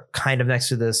are kind of next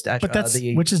to the statue, but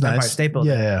which is Empire nice. State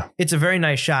Building. Yeah. It's a very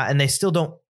nice shot, and they still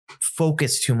don't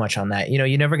focus too much on that.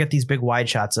 You never get these big wide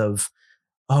shots of,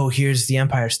 oh, here's the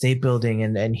Empire State Building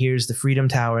and here's the Freedom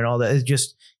Tower and all that.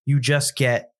 You just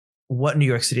get what New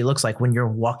York City looks like when you're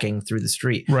walking through the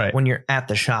street, right? When you're at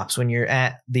the shops, when you're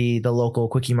at the local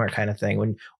Quickie Mart kind of thing,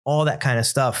 when all that kind of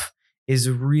stuff is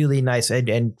really nice.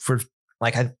 And for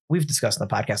we've discussed in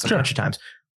the podcast a bunch of times,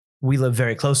 we live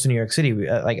very close to New York City.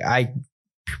 I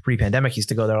pre-pandemic used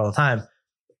to go there all the time.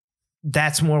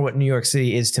 That's more what New York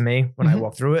City is to me when I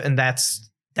walk through it. And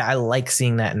I like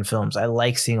seeing that in films. I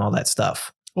like seeing all that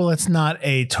stuff. Well, it's not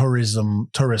a tourist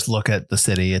look at the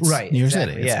city. It's New York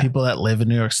City. It's people that live in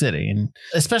New York City. And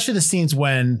especially the scenes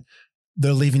when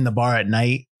they're leaving the bar at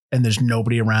night and there's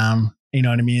nobody around. You know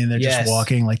what I mean? They're just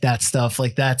walking, like that stuff.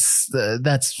 Like that's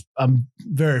I'm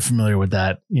very familiar with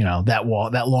that. That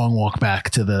long walk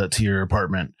back to your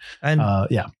apartment. And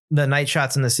the night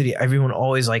shots in the city, everyone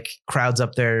always like crowds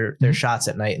up their shots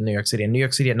at night in New York City. And New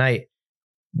York City at night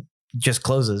just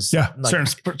closes. Yeah, like,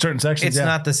 certain sections. It's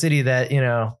not the city that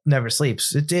never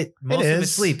sleeps. Most of it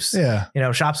sleeps.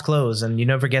 Yeah, shops close, and you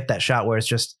never get that shot where it's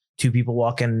just two people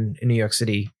walking in New York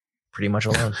City, pretty much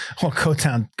alone. Well,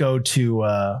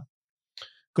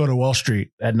 go to Wall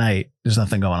Street at night. There's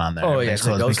nothing going on there. Oh yeah,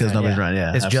 because nobody's around.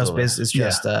 Yeah, it's absolutely.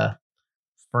 just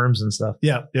firms and stuff.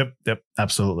 Yeah, yep,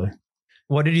 absolutely.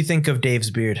 What did you think of Dave's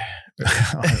beard?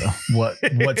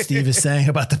 What Steve is saying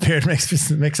about the beard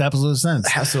makes absolute sense.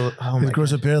 Absolutely. Oh he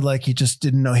grows a beard like he just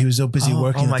didn't know he was so busy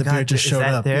working that the beard just showed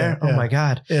up. There? Yeah, my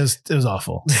God. It was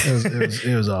awful.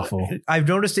 It was awful. I've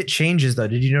noticed it changes though.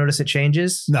 Did you notice it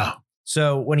changes? No.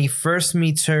 So when he first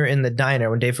meets her in the diner,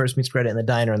 when Dave first meets Greta in the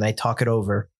diner and they talk it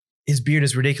over, his beard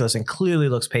is ridiculous and clearly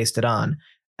looks pasted on.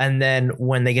 And then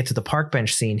when they get to the park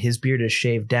bench scene, his beard is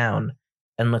shaved down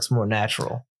and looks more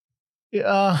natural.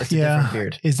 It's a different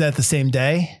beard. Is that the same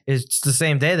day? It's the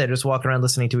same day. They're just walking around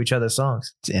listening to each other's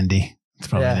songs. It's indie. It's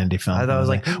probably an indie film. I thought it was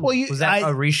like, well, was that a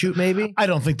reshoot maybe? I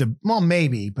don't think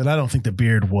maybe, but I don't think the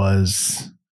beard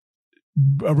was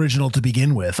original to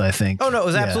begin with, I think. Oh, no, it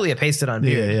was absolutely a pasted on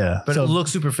beard. Yeah. But it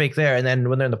looks super fake there. And then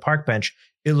when they're in the park bench,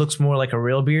 it looks more like a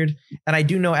real beard. And I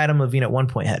do know Adam Levine at one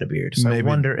point had a beard. So I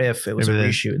wonder if it was a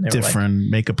reshoot. And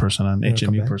different makeup person on,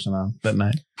 HMU person on that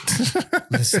night.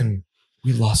 Listen,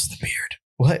 we lost the beard.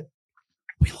 What?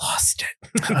 We lost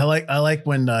it. I like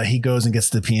when he goes and gets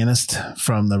the pianist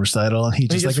from the recital and he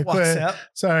just like walks quit. out.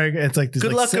 Sorry, it's like this,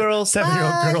 good luck, girls.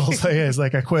 7-year-old girls. Like, it's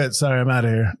like I quit. Sorry, I'm out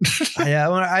of here.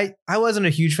 Yeah, I wasn't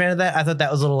a huge fan of that. I thought that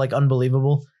was a little like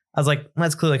unbelievable. I was like,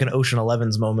 that's clearly like an Ocean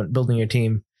 11's moment, building your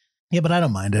team. Yeah, but I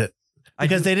don't mind it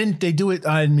because they do it.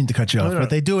 I didn't mean to cut you off, but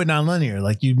they do it non-linear.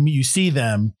 Like you see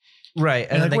them, right,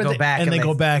 and then they go back, and they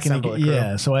go back, and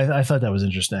yeah. So I thought that was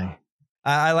interesting.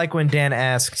 I like when Dan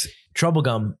asked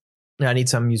Troublegum, I need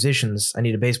some musicians. I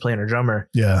need a bass player and a drummer.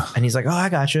 Yeah. And he's like, oh, I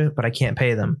got you, but I can't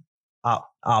pay them.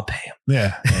 I'll pay him.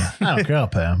 Yeah. I don't care. I'll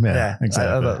pay him. Yeah,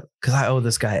 exactly. Because I owe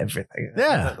this guy everything.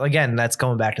 Yeah. Again, that's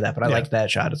going back to that, but I like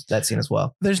that scene as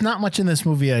well. There's not much in this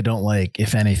movie I don't like,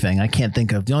 if anything. I can't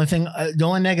think of. The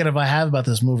only negative I have about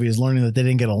this movie is learning that they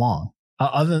didn't get along.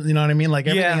 Other, you know what I mean? Like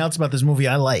everything else about this movie,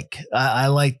 I like. I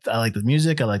like the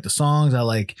music. I like the songs. I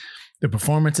like the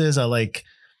performances.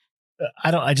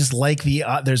 I just like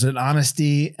there's an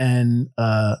honesty and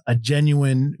a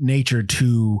genuine nature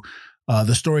to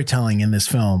the storytelling in this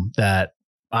film that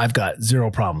I've got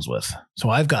zero problems with. So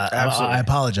I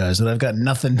apologize that I've got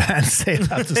nothing bad to say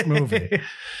about this movie.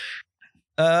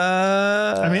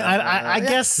 I mean, I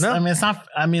guess, no. I mean, it's not,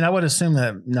 I mean, I would assume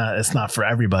that it's not for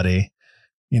everybody.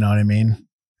 You know what I mean?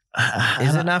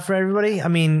 Is it not for everybody? I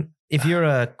mean, if you're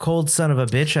a cold son of a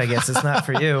bitch, I guess it's not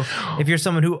for you. If you're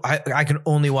someone who I can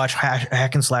only watch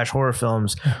hack and slash horror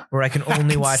films, or I can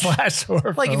only watch horror like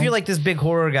films. If you're like this big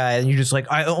horror guy and you're just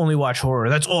like, I only watch horror,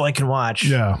 that's all I can watch.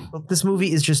 Yeah. But this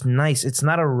movie is just nice. It's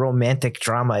not a romantic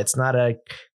drama. It's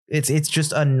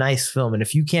just a nice film. And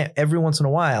if you can't every once in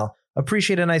a while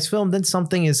appreciate a nice film, then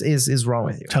something is wrong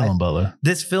with you. Tell him, Butler.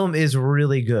 This film is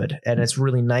really good and it's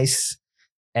really nice.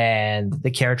 And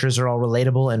the characters are all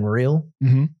relatable and real.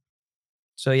 Mm-hmm.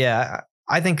 So yeah,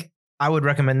 I think I would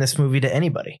recommend this movie to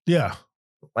anybody. Yeah.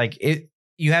 Like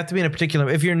you have to be in a particular,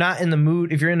 if you're not in the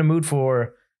mood, if you're in the mood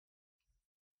for,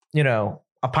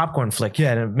 a popcorn flick,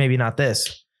 yeah, maybe not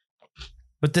this.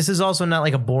 But this is also not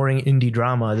like a boring indie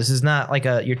drama. This is not like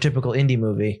your typical indie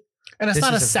movie. And it's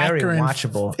not a saccharine,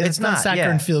 watchable. It's not a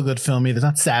saccharine feel good film either. It's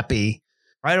not sappy.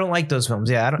 I don't like those films.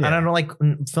 Yeah. I don't like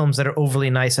films that are overly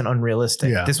nice and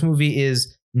unrealistic. Yeah. This movie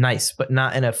is nice, but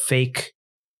not in a fake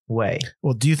way.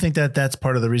 Well, do you think that that's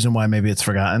part of the reason why maybe it's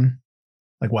forgotten?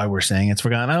 Like why we're saying it's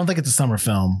forgotten? I don't think it's a summer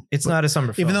film. It's not a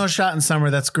summer film. Even though it's shot in summer,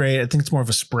 that's great. I think it's more of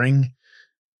a spring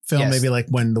film, maybe like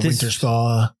when the winters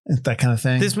thaw, that kind of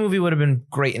thing. This movie would have been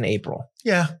great in April.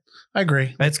 Yeah, I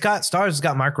agree. It's got stars. It's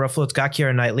got Mark Ruffalo. It's got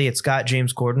Keira Knightley. It's got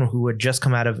James Corden, who had just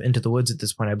come out of Into the Woods at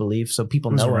this point, I believe. So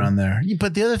people know around him. There.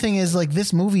 But the other thing is, like,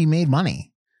 this movie made money.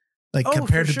 Like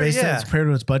compared to compared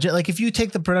to its budget. Like if you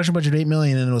take the production budget of $8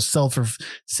 million and it was sold for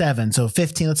 $7 million, so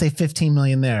 15, let's say 15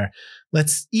 million there.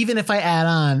 Even if I add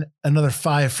on another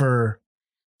 5 for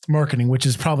marketing, which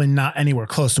is probably not anywhere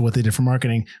close to what they did for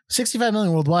marketing, 65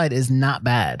 million worldwide is not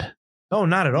bad. Oh,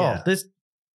 not at all.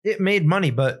 It made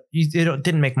money, but it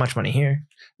didn't make much money here.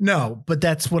 No, but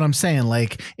that's what I'm saying.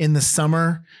 Like in the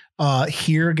summer,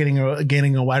 here getting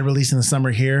a wide release in the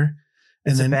summer here.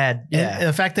 And then and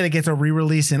the fact that it gets a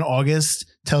re-release in August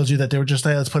tells you that they were just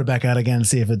like, let's put it back out again and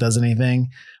see if it does anything.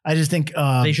 I just think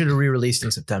they should have re-released in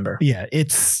September. Yeah,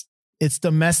 it's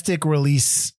domestic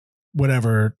release,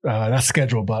 whatever, not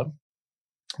schedule, but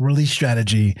release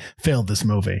strategy failed this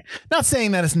movie. Not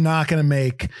saying that it's not going to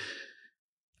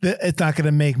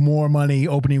make more money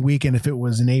opening weekend if it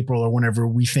was in April or whenever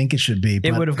we think it should be.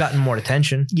 It would have gotten more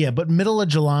attention. Yeah, but middle of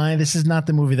July, this is not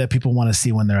the movie that people want to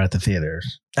see when they're at the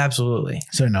theaters. Absolutely.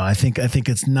 So no, I think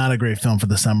it's not a great film for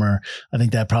the summer. I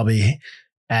think that probably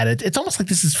added. It's almost like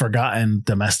this is forgotten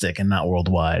domestic and not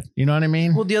worldwide. You know what I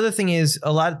mean? Well, the other thing is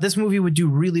this movie would do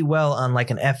really well on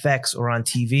like an FX or on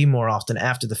TV more often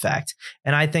after the fact.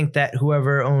 And I think that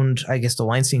whoever owned, I guess, the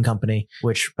Weinstein Company,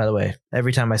 which by the way,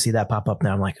 every time I see that pop up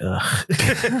now, I'm like, ugh.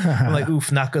 I'm like, oof,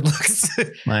 not good looks.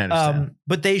 I understand.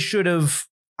 But they should have,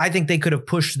 I think they could have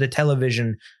pushed the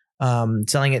television,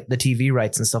 selling it the TV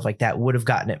rights and stuff like that would have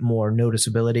gotten it more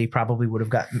noticeability, probably would have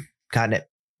gotten it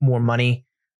more money.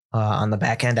 On the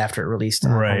back end after it released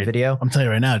on home video. I'm telling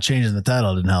you right now, changing the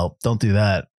title didn't help. Don't do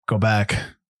that. Go back.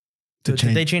 to Did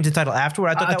change. they change the title afterward?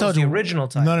 I thought that was told the you- original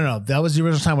title. No. That was the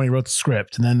original time when he wrote the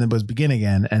script, and then it was Begin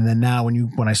Again, and then now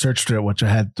when I searched it, which we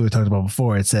talked about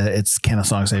before, it's Can a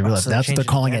Song Save Your Life? So That's what they're changed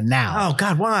calling again. it now. Oh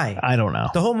God, why? I don't know.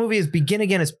 The whole movie is Begin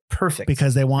Again is perfect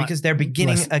Because they're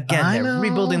beginning Listen, again. I They're know,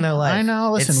 rebuilding their life. I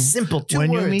know. Listen, it's simple. Two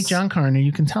when words. you meet John Carney,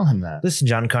 you can tell him that. Listen,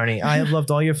 John Carney, I have loved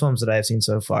all your films that I have seen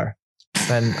so far,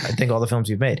 and I think all the films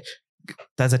you've made.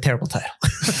 That's a terrible title.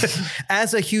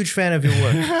 As a huge fan of your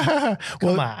work,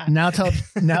 Well, come on. now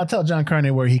tell John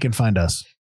Carney where he can find us.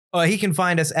 He can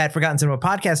find us at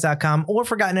ForgottenCinemaPodcast.com or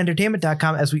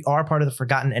ForgottenEntertainment.com, as we are part of the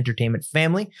Forgotten Entertainment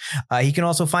family. He can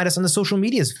also find us on the social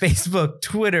medias, Facebook,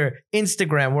 Twitter,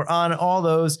 Instagram. We're on all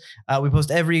those. We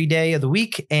post every day of the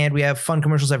week, and we have fun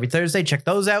commercials every Thursday. Check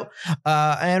those out.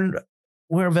 And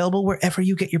we're available wherever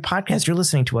you get your podcast. You're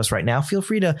listening to us right now. Feel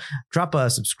free to drop a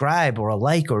subscribe or a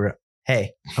like, or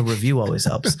hey, a review always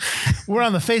helps. We're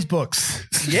on the Facebooks.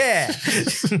 Yeah.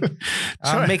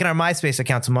 I'm making our MySpace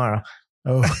account tomorrow.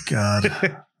 Oh God,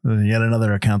 yet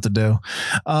another account to do.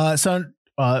 So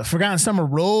Forgotten Summer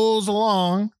rolls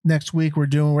along. Next week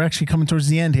we're actually coming towards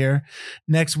the end here.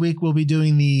 Next week we'll be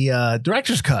doing the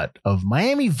director's cut of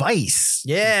Miami Vice.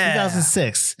 Yeah.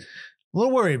 2006. A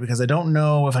little worried because I don't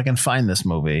know if I can find this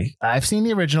movie. I've seen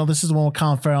the original. This is the one with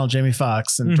Colin Farrell and Jamie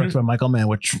Foxx, and directed by Michael Mann,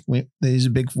 which is a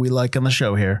big we like on the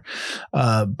show here.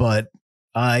 But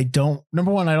I don't.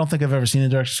 Number one, I don't think I've ever seen the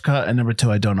director's cut, and number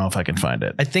two, I don't know if I can find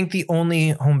it. I think the only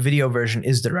home video version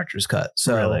is the director's cut.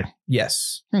 So Really?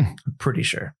 Yes, Hmm. I'm pretty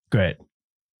sure. Great.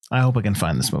 I hope I can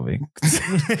find this movie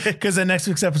because the next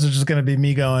week's episode is just going to be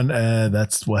me going,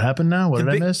 that's what happened now. What did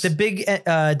I miss? The big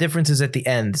difference is at the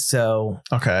end. So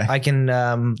Okay. I can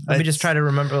let me just try to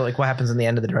remember like what happens in the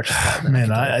end of the director's cut. and then Man,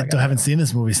 can tell you if I got haven't it. seen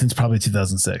this movie since probably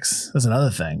 2006. That's another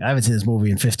thing. I haven't seen this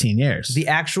movie in 15 years.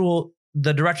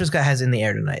 The director's cut has In the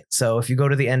Air Tonight. So if you go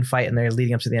to the end fight and they're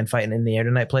leading up to the end fight and In the Air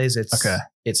Tonight plays, it's Okay.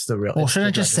 It's the real. Well, it's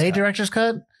shouldn't the it just say director's cut.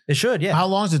 director's cut? It should, yeah. How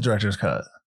long is the director's cut?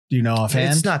 Do you know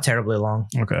offhand? It's not terribly long.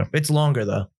 Okay. It's longer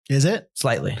though, Is it?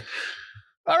 slightly.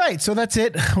 All right, so that's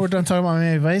it. We're done talking about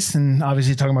Miami Vice and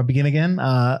obviously talking about Begin Again.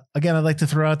 Again, I'd like to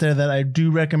throw out there that I do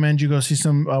recommend you go see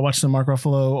watch some Mark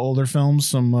Ruffalo older films,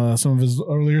 some of his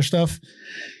earlier stuff.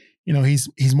 You know, he's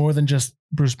more than just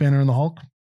Bruce Banner and the Hulk.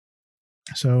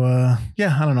 So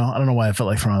yeah, I don't know why I felt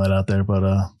like throwing that out there,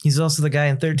 but He's also the guy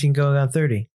in 13 Going on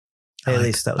 30. At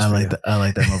least that was. I for like you. that. I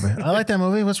like that movie. I like that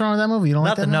movie. What's wrong with that movie? You don't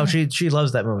like that? Nothing. No, movie? she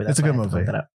loves that movie. That's It's a good why I had to movie.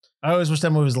 point that out. I always wish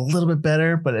that movie was a little bit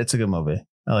better, but it's a good movie.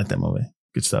 I like that movie.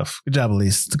 Good stuff. Good job,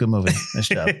 Elise. It's a good movie. Nice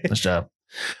job. Nice job.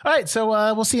 All right, so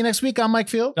we'll see you next week. I'm Mike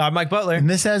Field, I'm Mike Butler. and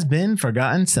this has been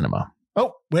Forgotten Cinema.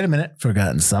 Oh, wait a minute.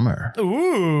 Forgotten Summer.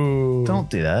 Ooh.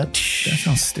 Don't do that. That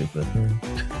sounds stupid.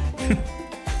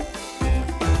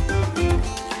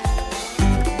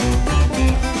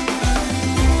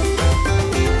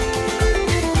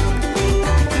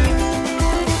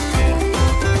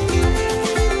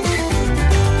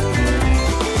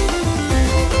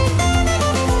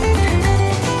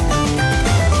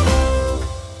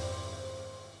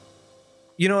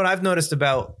 You know what I've noticed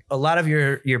about a lot of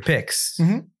your picks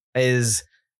Mhm. is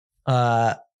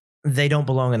they don't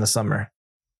belong in the summer.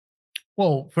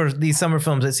 Well, For these summer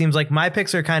films, it seems like my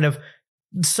picks are kind of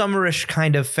summerish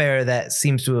kind of fare that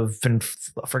seems to have been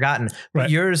forgotten. But Right.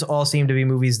 yours all seem to be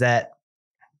movies that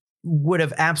would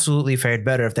have absolutely fared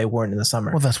better if they weren't in the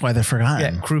summer. well, that's why they're Yeah,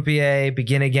 forgotten. Croupier,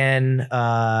 Begin Again.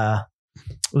 What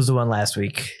was the one last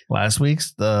week? Last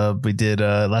week's we did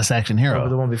Last Action Or the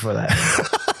Hero. one before that.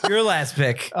 Your last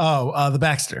pick. The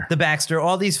Baxter. The Baxter.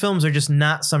 All these films are just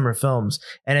not summer films.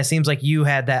 And it seems like you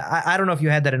had that. I don't know if you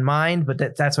had that in mind, but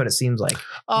that's what it seems like. These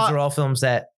are all films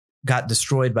that got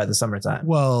destroyed by the summertime.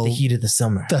 Well, The heat of the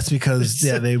summer. that's because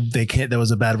they can't. There was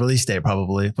a bad release date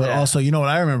probably, but Yeah. also you know what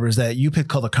I remember is that you picked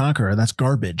Call the Conqueror, and that's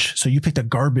garbage. So you picked a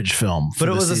garbage film, for But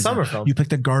it this was a season. summer film. You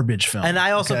picked a garbage film, And I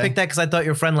also okay? picked that because I thought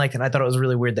your friend liked it. And I thought it was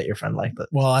really weird that your friend liked it.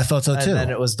 Well, I thought so And too. then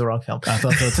it was the wrong film. I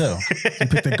thought so too. You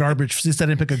picked a garbage. You said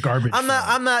I didn't pick a garbage. I'm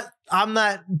film.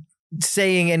 not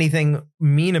saying anything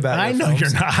mean about I your know films.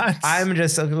 you're not. I'm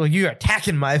just, well, you're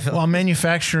attacking my film. Well, I'm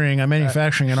manufacturing an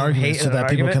argument hate so an that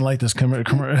people argument? can like this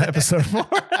episode more.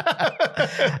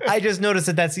 I just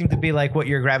noticed that seemed to be like what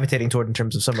you're gravitating toward in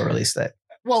terms of summer release day.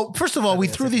 Well, first of all, we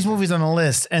threw these movies on a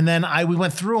list, and then we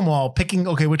went through them all, picking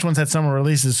which ones had summer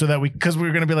releases, so that because we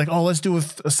were going to be like, oh, let's do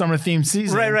a summer themed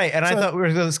season, Right. And I thought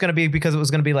it was going to be because it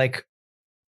was going to be like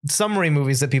summery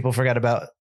movies that people forgot about.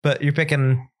 But you're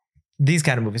picking these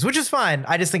kind of movies, which is fine.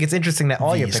 I just think it's interesting that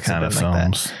all your These picks kind have of been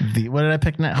like that. films. What did I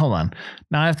pick now? Hold on.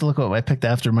 Now I have to look what I picked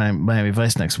after Miami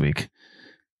Vice next week.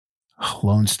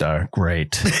 Lone Star,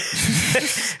 great.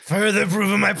 Further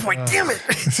proving my point. Damn it.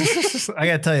 I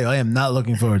gotta tell you, I am not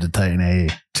looking forward to Titan AE.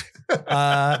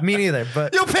 Me neither.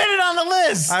 But You put it on the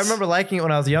list. I remember liking it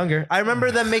when I was younger. I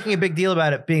remember them making a big deal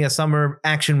about it being a summer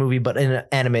action movie, but in an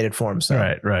animated form. So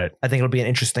Right. I think it'll be an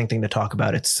interesting thing to talk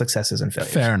about its successes and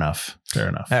failures. Fair enough.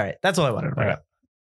 All right. That's all I wanted to bring up.